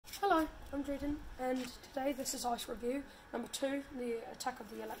I'm Jaden, and today this is Ice Review number 2, the Attack of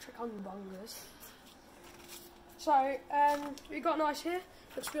the Electric Ungabungas. So, we got an ice here,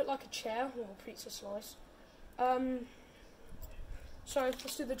 looks a bit like a chair or a pizza slice. So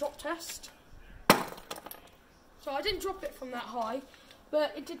let's do the drop test. So I didn't drop it from that high,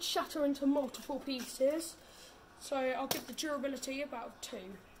 but it did shatter into multiple pieces. So I'll give the durability about 2.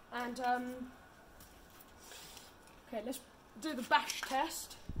 And okay, let's do the bash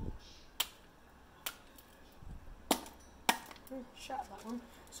test. Shatter that one.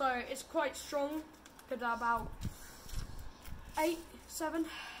 So it's quite strong. Give that about 8, 7,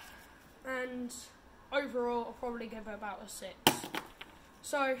 and overall I'll probably give it about a 6.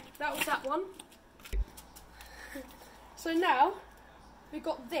 So that was that one. So now we've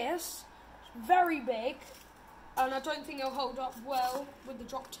got this, very big, and I don't think it'll hold up well with the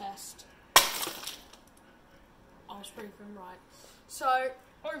drop test. I was proven right. So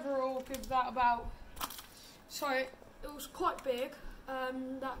overall, give that about. So it was quite big.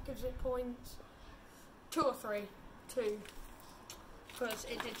 That gives it points 2 or 3, 2, because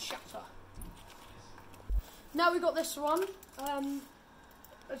it did shatter. Now we got this one.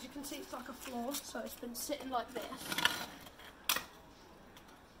 As you can see, it's like a floor, so it's been sitting like this,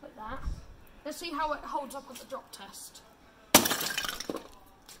 like that. Let's see how it holds up on the drop test.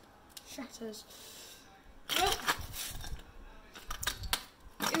 Shatters. Well,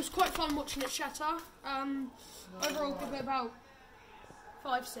 it was quite fun watching it shatter. Overall, give it about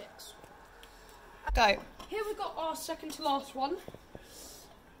 5, 6. Go. Here we've got our second to last one.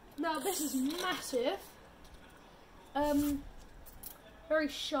 Now this is massive. Very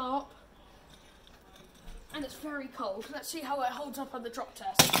sharp. And it's very cold. Let's see how it holds up on the drop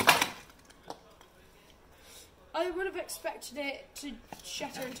test. I would have expected it to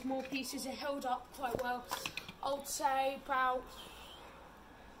shatter into more pieces. It held up quite well. I would say about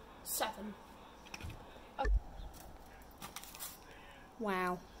 7.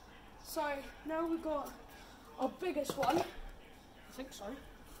 Wow. So now we've got our biggest one. I think so.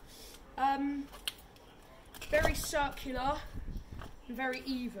 Very circular and very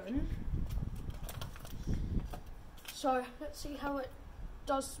even. So let's see how it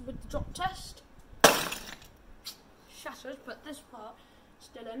does with the drop test. Shattered, but this part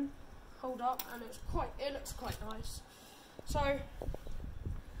still in. Hold up, and it looks quite nice. So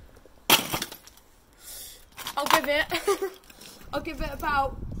I'll give it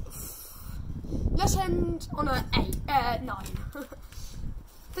about. Let's end on a 9.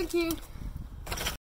 Thank you.